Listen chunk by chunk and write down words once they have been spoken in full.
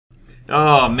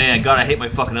Oh man, God, I hate my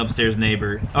fucking upstairs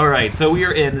neighbor. Alright, so we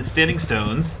are in the Standing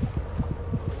Stones.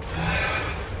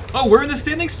 Oh, we're in the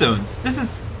Standing Stones. This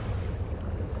is...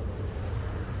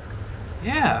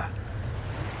 Yeah.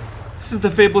 This is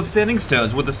the fabled Standing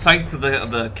Stones, where the site of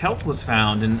the Celt was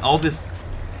found, and all this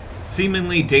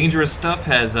seemingly dangerous stuff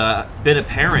has been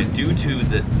apparent due to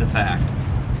the fact.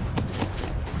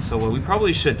 So we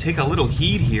probably should take a little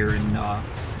heed here and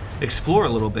explore a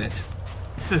little bit.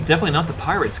 This is definitely not the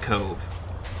Pirate's Cove.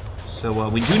 So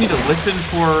we do need to listen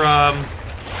for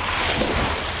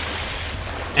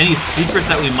any secrets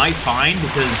that we might find,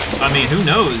 because, I mean, who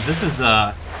knows? This is,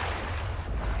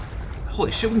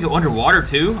 holy shit, we can go underwater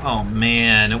too? Oh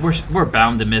man, we're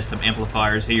bound to miss some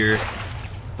amplifiers here.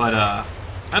 But,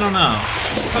 I don't know.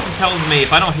 Something tells me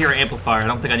if I don't hear an amplifier, I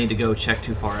don't think I need to go check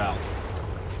too far out.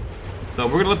 So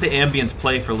we're gonna let the ambience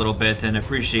play for a little bit and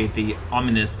appreciate the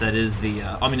ominous that is the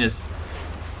ominous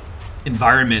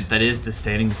environment that is the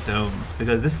Standing Stones,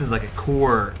 because this is like a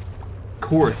core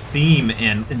theme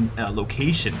and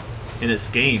location in this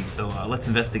game. So let's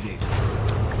investigate.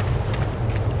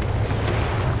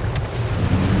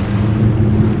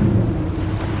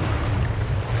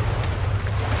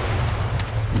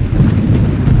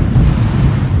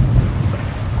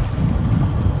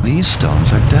 These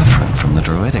stones are different from the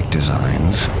druidic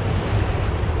designs.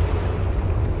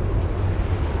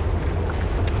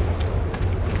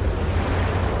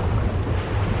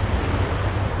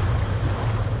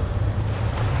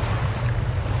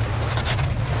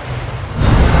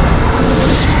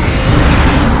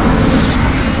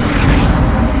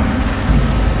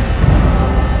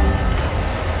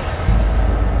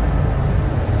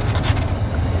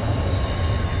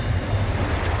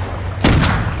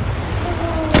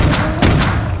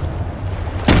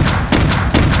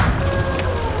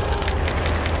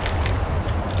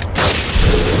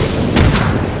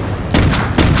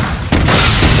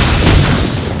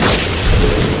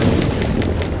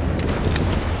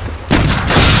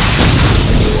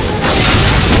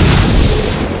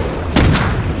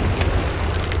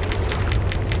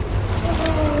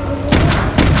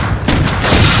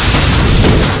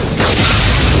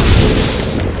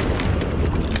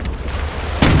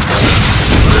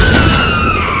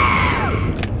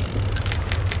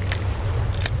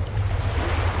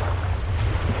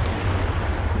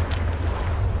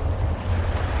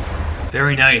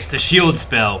 Very nice, the shield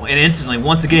spell, and instantly,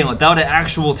 once again, without an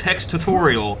actual text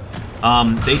tutorial,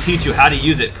 they teach you how to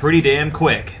use it pretty damn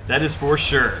quick. That is for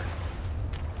sure.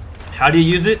 How do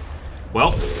you use it?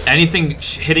 Well, anything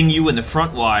hitting you in the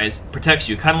front-wise protects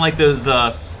you, kind of like those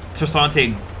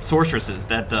Tersante sorceresses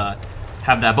that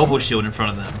have that bubble shield in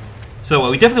front of them. So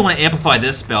we definitely want to amplify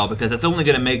this spell, because that's only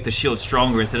going to make the shield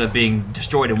stronger instead of being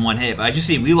destroyed in one hit. But as you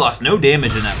see, we lost no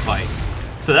damage in that fight.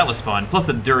 So that was fun. Plus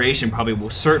the duration probably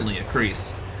will certainly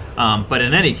increase. But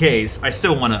in any case, I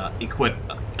still want to equip...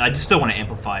 I just still want to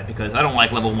amplify, because I don't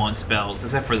like level 1 spells,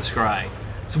 except for the Scry.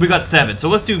 So we got 7. So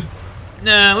let's do...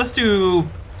 Nah, let's do...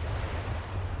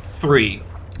 3.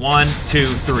 1, 2,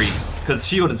 3. Because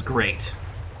shield is great.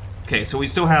 Okay, so we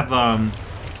still have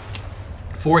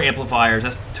 4 amplifiers.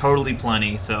 That's totally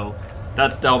plenty, so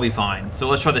that'll be fine. So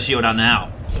let's try the shield out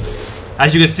now.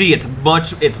 As you can see,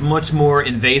 it's much more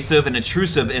invasive and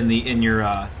intrusive in your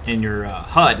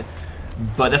HUD,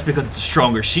 but that's because it's a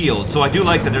stronger shield. So I do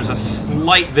like that there's a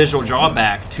slight visual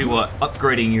drawback to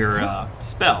upgrading your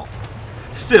spell.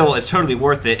 Still, it's totally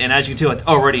worth it, and as you can tell, it's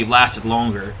already lasted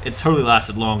longer. It's totally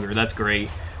lasted longer. That's great.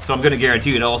 So I'm going to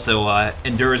guarantee it also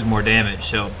endures more damage.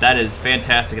 So that is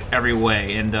fantastic in every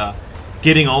way, and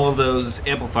getting all of those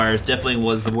amplifiers definitely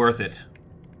was worth it.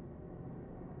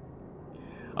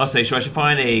 I'll say, so I should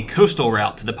find a coastal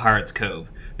route to the Pirate's Cove.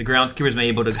 The groundskeepers may be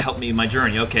able to help me in my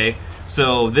journey. Okay,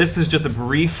 so this is just a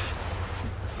brief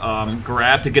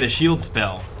grab to get a shield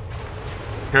spell.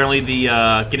 Apparently the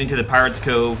getting to the Pirate's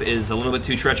Cove is a little bit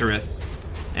too treacherous.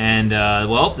 And,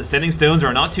 well, the Standing Stones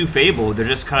are not too fabled. They're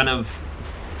just kind of,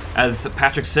 as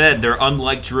Patrick said, they're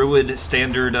unlike Druid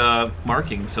standard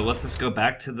markings. So let's just go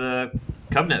back to the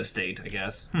Covenant Estate, I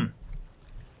guess.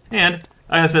 And...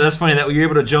 like I said, that's funny that we were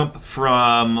able to jump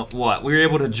from, what? We were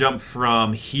able to jump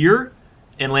from here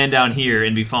and land down here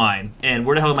and be fine. And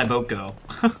where the hell did my boat go?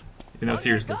 You know,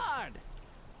 seriously.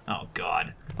 Oh,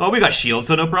 God. Oh, we got shields,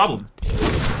 so no problem.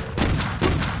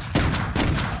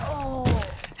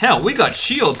 Hell, we got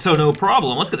shields, so no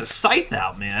problem. Let's get the scythe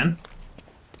out, man.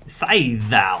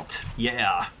 Scythe out.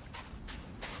 Yeah.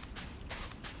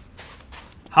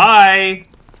 Hi!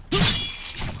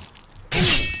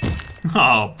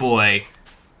 Oh, boy.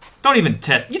 Don't even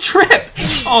test. You tripped!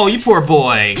 Oh, you poor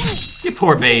boy. You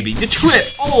poor baby. You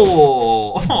tripped.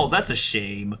 Oh, that's a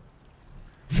shame.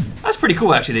 That's pretty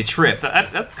cool, actually. They tripped.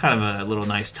 That's kind of a little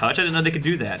nice touch. I didn't know they could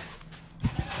do that.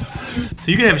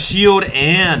 So you can have shield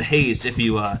and haste if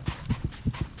you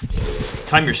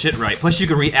time your shit right. Plus, you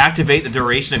can reactivate the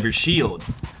duration of your shield.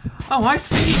 Oh, I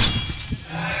see.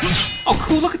 Oh,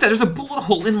 cool. Look at that. There's a bullet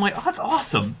hole in my... Oh, that's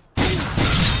awesome.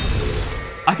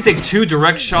 I can take 2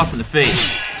 direct shots in the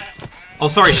face. Oh,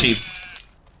 sorry, sheep.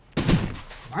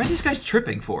 Why are these guys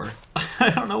tripping for?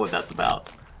 I don't know what that's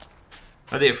about.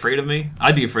 Are they afraid of me?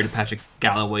 I'd be afraid of Patrick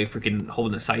Galloway freaking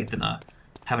holding a scythe and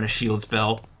having a shield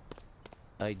spell.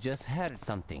 I just heard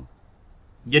something.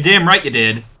 You damn right you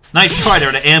did. Nice try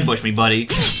there to ambush me, buddy.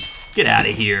 Get out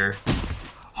of here.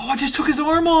 Oh, I just took his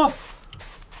arm off.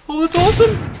 Oh, that's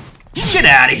awesome. Get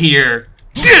out of here.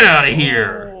 Get out of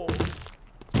here.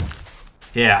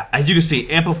 Yeah, as you can see,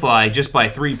 amplify just by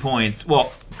 3 points.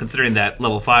 Well, considering that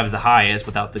level 5 is the highest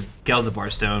without the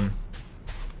Gelzabar stone.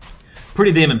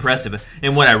 Pretty damn impressive.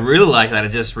 And what I really like that I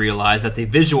just realized that the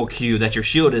visual cue that your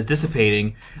shield is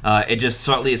dissipating, it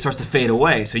starts to fade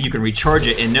away, so you can recharge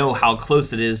it and know how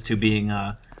close it is to being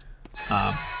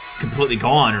completely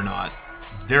gone or not.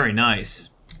 Very nice.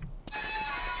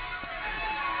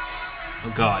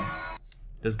 Oh god,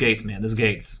 those gates, man, those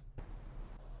gates.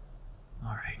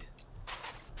 All right.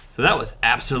 So that was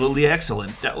absolutely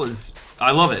excellent. That was,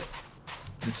 I love it.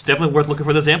 It's definitely worth looking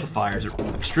for those amplifiers.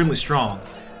 They're extremely strong.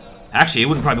 Actually,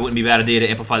 it probably wouldn't be a bad idea to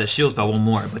amplify the shield spell one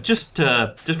more, but just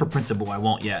for principle, I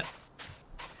won't yet.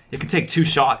 It can take 2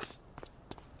 shots.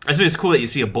 I think it's cool that you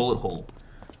see a bullet hole.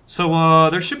 So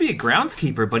there should be a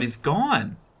groundskeeper, but he's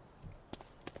gone.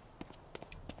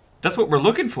 That's what we're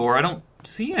looking for. I don't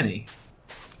see any.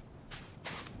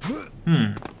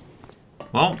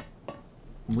 Well,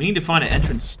 we need to find an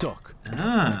entrance. Stuck.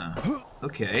 Ah,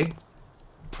 okay.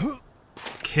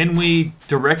 Can we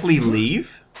directly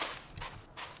leave?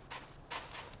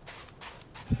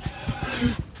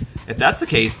 If that's the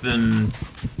case, then,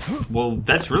 well,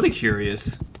 that's really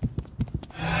curious.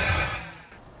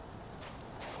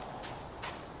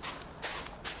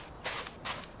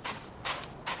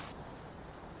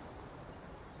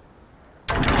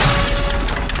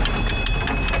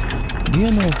 Do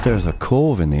you know if there's a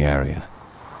cove in the area?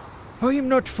 I am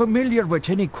not familiar with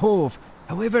any cove.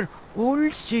 However,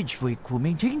 old Sidgwick, who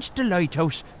maintains the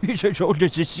lighthouse, is as old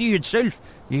as the sea itself.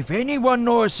 If anyone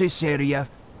knows this area,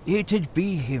 it'd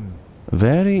be him.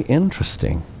 Very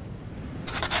interesting.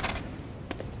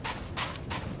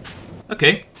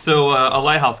 Okay, so a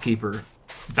lighthouse keeper,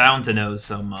 bound to know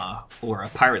some, or a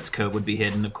pirate's cove would be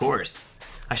hidden, of course.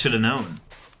 I should have known.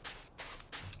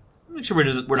 Make sure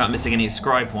we're not missing any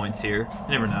scry points here. You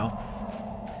never know.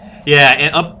 Yeah,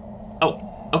 and up...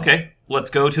 Oh, okay. Let's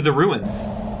go to the ruins.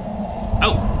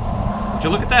 Oh, would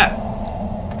you look at that?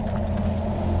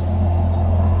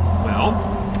 Well,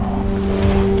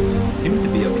 seems to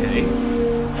be okay.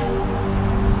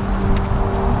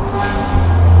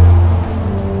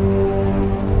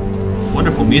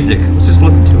 Wonderful music. Let's just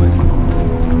listen to it.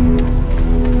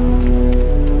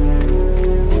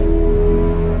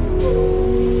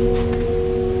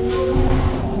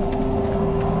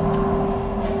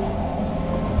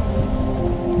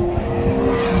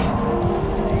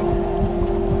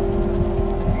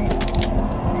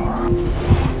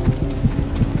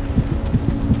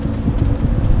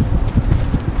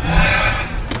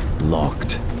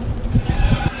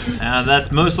 That's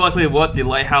most likely what the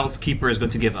lighthouse keeper is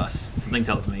going to give us. Something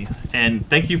tells me. And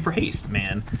thank you for haste,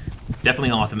 man.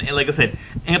 Definitely awesome. And like I said,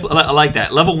 I like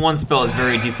that. Level 1 spell is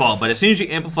very default, but as soon as you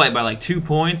amplify it by like 2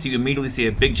 points, you immediately see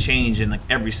a big change in like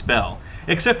every spell,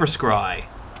 except for scry.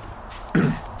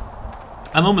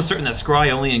 I'm almost certain that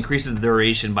scry only increases the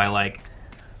duration by like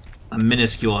a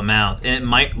minuscule amount, and it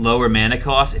might lower mana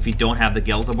cost if you don't have the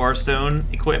Gelzabar stone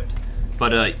equipped.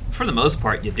 But for the most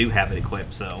part, you do have it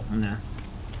equipped, so nah.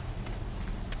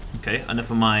 Okay, enough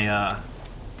of my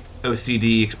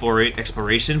OCD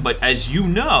exploration, but as you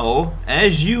know,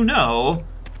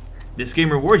 this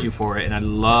game rewards you for it, and I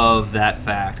love that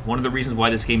fact. One of the reasons why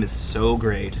this game is so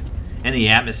great, and the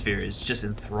atmosphere is just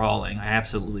enthralling. I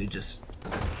absolutely just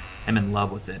am in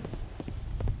love with it.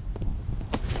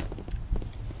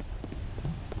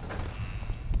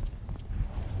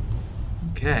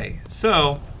 Okay,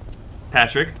 so,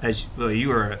 Patrick, as well,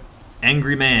 you are an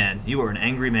angry man. You are an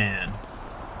angry man.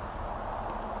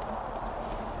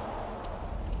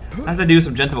 As I do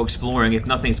some gentle exploring, if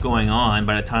nothing's going on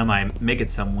by the time I make it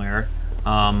somewhere,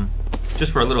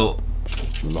 just for a little...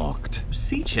 Locked.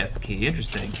 Sea chest key,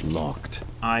 interesting. Locked.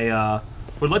 I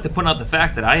would like to point out the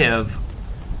fact that I have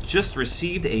just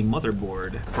received a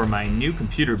motherboard for my new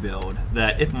computer build,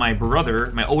 that if my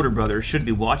brother, my older brother, should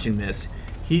be watching this,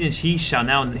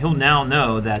 he'll now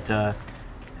know that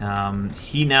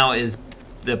He now is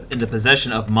in the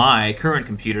possession of my current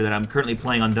computer that I'm currently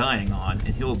playing Undying on,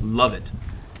 and he'll love it.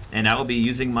 And I will be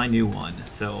using my new one.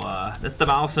 So that's the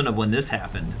milestone of when this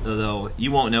happened. Although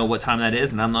you won't know what time that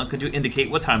is, and I'm not going to indicate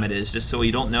what time it is, just so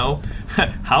you don't know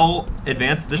how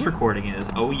advanced this recording is.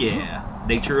 Oh yeah,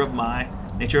 nature of my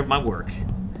work.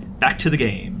 Back to the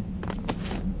game.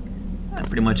 I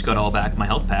pretty much got all back my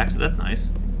health pack, so that's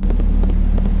nice.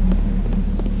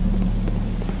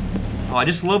 Oh, I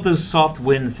just love those soft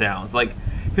wind sounds. Like,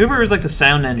 whoever is like the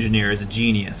sound engineer is a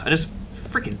genius. I just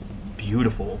freaking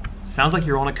beautiful. Sounds like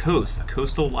you're on a coast, a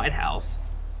coastal lighthouse.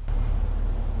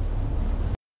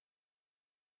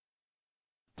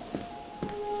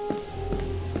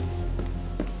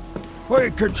 I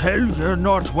can tell you're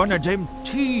not one of them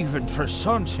thieving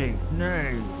Trasanti,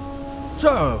 nay.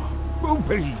 So, who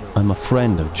be you? I'm a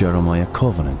friend of Jeremiah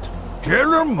Covenant.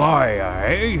 Jeremiah,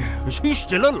 eh? Is he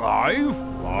still alive?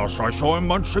 Last I saw him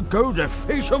months ago, the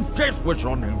face of death was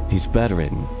on him. He's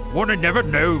bedridden. One would never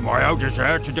know my how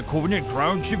deserted the Covenant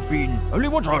grounds have been. Only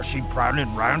what I see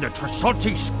prowling round a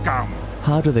Trasanti scum.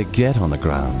 How do they get on the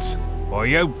grounds? I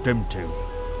helped them to.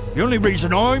 The only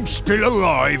reason I'm still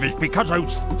alive is because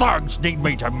those thugs need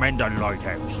me to mend a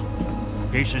lighthouse.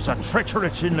 This is a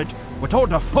treacherous inlet with all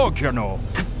the fog, you know.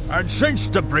 And since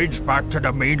the bridge back to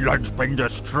the mainland's been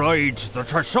destroyed, the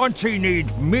Trasanti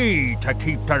need me to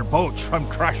keep their boats from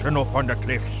crashing up on the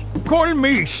cliffs. Call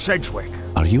me Sedgwick.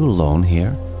 Are you alone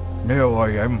here? No,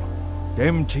 I am.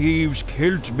 Them thieves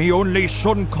killed me only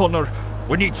son Connor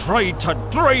when he tried to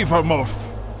drive him off.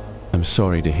 I'm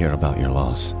sorry to hear about your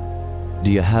loss.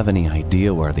 Do you have any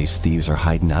idea where these thieves are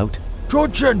hiding out?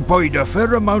 Judging by the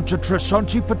fair amount of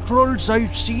Trasanti patrols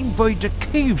I've seen by the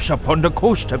caves upon the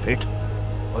coast a bit,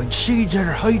 I'd see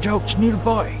their hideouts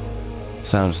nearby.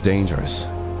 Sounds dangerous,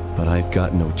 but I've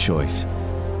got no choice.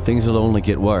 Things will only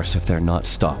get worse if they're not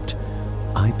stopped.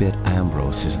 I bet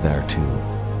Ambrose is there too.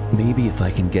 Maybe if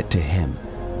I can get to him,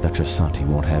 the Trasanti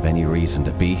won't have any reason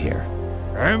to be here.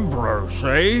 Ambrose,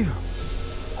 eh?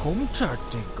 Come to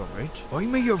think of it, I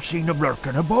may have seen him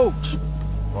lurking about.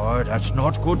 But that's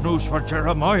not good news for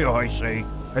Jeremiah, I say.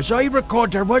 As I recall,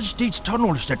 there was these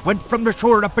tunnels that went from the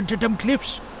shore up into them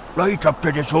cliffs, right up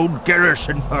to this old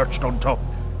garrison perched on top.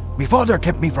 Me father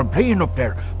kept me from playing up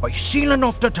there by sealing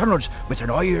off the tunnels with an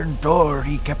iron door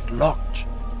he kept locked.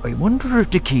 I wonder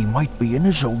if the key might be in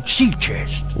his old sea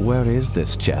chest. Where is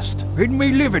this chest? In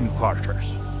me living quarters.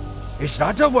 Is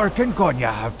that a working gun you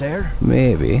have there?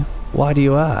 Maybe. Why do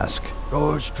you ask?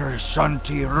 Those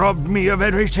Trasanti robbed me of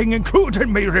everything,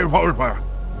 including me revolver.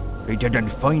 They didn't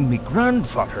find me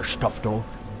grandfather's stuff, though,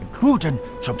 including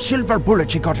some silver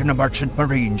bullets he got in the Merchant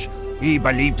Marines. He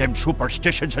believed them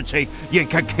superstitions that say you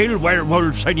can kill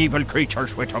werewolves and evil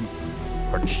creatures with them.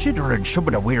 Considering some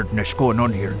of the weirdness going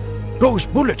on here, those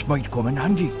bullets might come in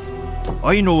handy.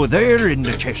 I know they're in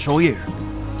the chest, so here.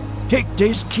 Take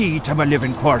this key to my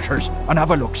living quarters and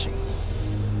have a look-see.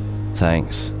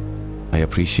 Thanks. I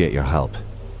appreciate your help.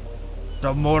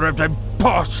 The more of them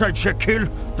bastards you kill,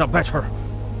 the better.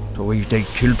 The way they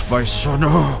killed my son,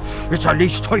 oh, it's the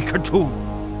least I can do.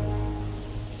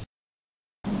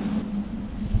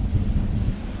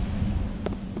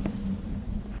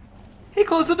 He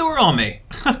closed the door on me.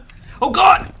 Oh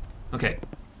God! Okay.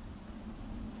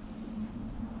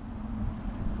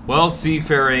 Well,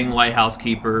 seafaring lighthouse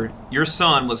keeper, your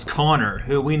son was Connor,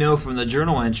 who we know from the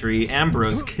journal entry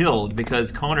Ambrose killed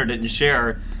because Connor didn't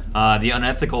share the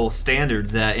unethical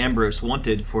standards that Ambrose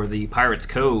wanted for the Pirate's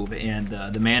Cove and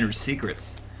the manor's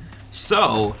secrets.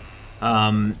 So,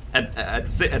 at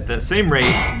the same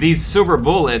rate, these silver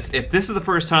bullets, if this is the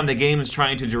first time the game is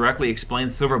trying to directly explain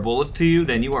silver bullets to you,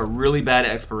 then you are really bad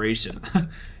at exploration.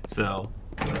 So,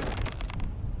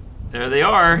 there they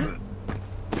are.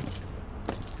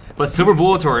 But silver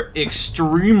bullets are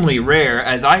extremely rare,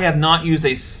 as I have not used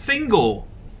a single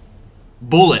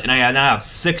bullet, and I now have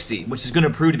 60, which is going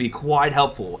to prove to be quite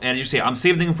helpful. And as you see, I'm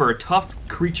saving them for tough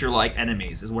creature-like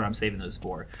enemies, is what I'm saving those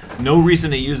for. No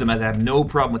reason to use them, as I have no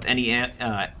problem with any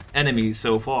enemies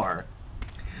so far.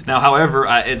 Now, however,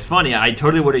 it's funny, I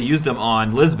totally would have used them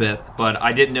on Lisbeth, but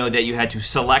I didn't know that you had to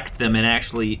select them and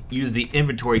actually use the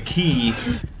inventory key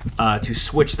to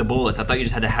switch the bullets. I thought you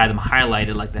just had to have them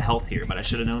highlighted like the health here, but I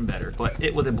should have known better. But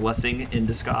it was a blessing in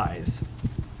disguise.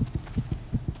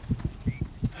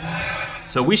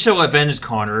 So we shall avenge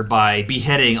Connor by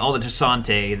beheading all the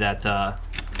Trasanti that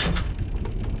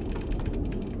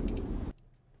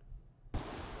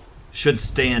should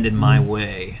stand in my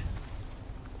way.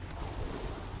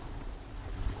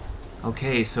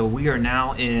 Okay, so we are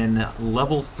now in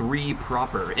level 3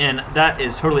 proper, and that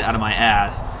is totally out of my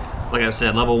ass. like I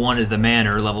said, level 1 is the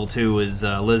manor, level 2 is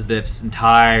Lisbeth's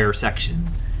entire section,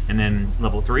 and then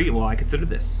level 3, well, I consider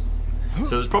this.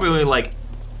 So there's probably only like,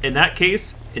 in that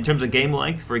case, in terms of game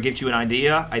length, for it gives you an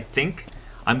idea, I think,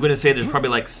 I'm going to say there's probably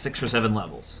like 6 or 7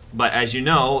 levels. But as you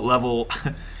know, level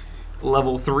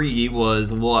 3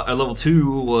 was, level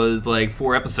 2 was like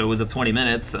 4 episodes of 20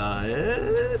 minutes.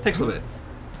 It takes a little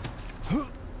bit.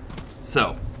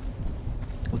 So,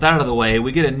 with that out of the way,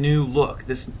 we get a new look.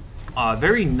 This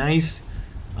very nice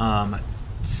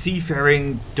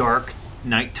seafaring, dark,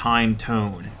 nighttime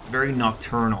tone. Very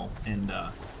nocturnal. And,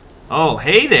 oh,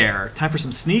 hey there! Time for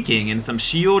some sneaking and some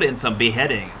shield and some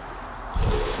beheading.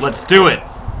 Let's do it!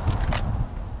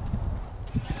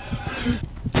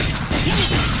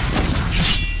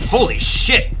 Holy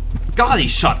shit! God, he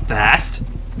shot fast!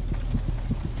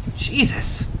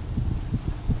 Jesus!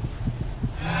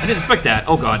 I didn't expect that.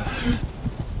 Oh god.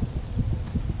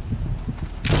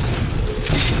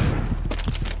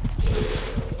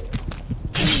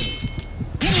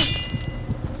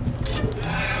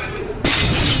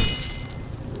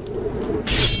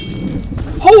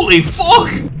 Holy fuck!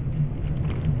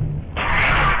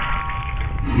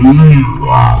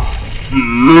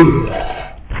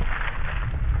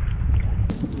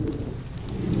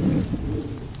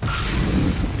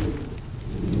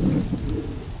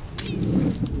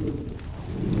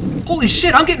 Holy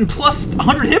shit, I'm getting plus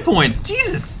 100 hit points.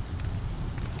 Jesus!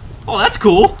 Oh, that's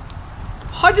cool.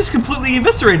 I just completely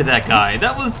eviscerated that guy.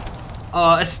 That was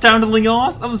astoundingly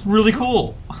awesome. That was really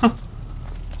cool.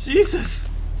 Jesus.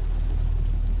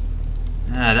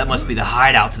 That must be the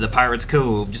hideout to the Pirates'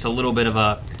 Cove. Just a little bit of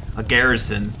a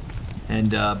garrison. And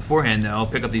beforehand, though,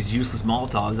 pick up these useless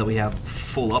Molotovs that we have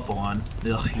full up on.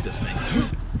 Ugh, I hate those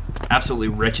things. Absolutely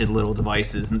wretched little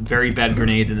devices. And very bad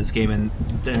grenades in this game, and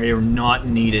they are not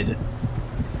needed.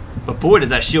 But boy, does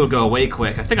that shield go away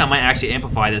quick. I think I might actually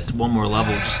amplify this to 1 more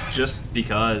level, just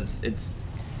because it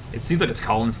seems like it's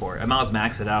calling for it. I might as well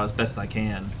max it out as best as I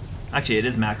can. Actually, it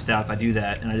is maxed out if I do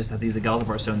that, and I just have to use a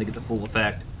Galzabar Stone to get the full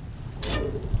effect.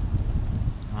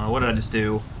 What did I just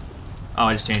do? Oh,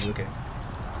 I just changed it, okay.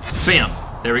 Bam!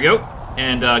 There we go.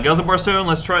 And Galzabar Stone,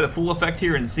 let's try the full effect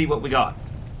here and see what we got.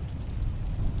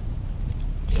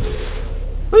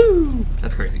 Woo!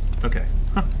 That's crazy. Okay.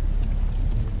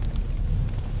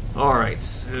 Alright,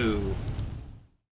 so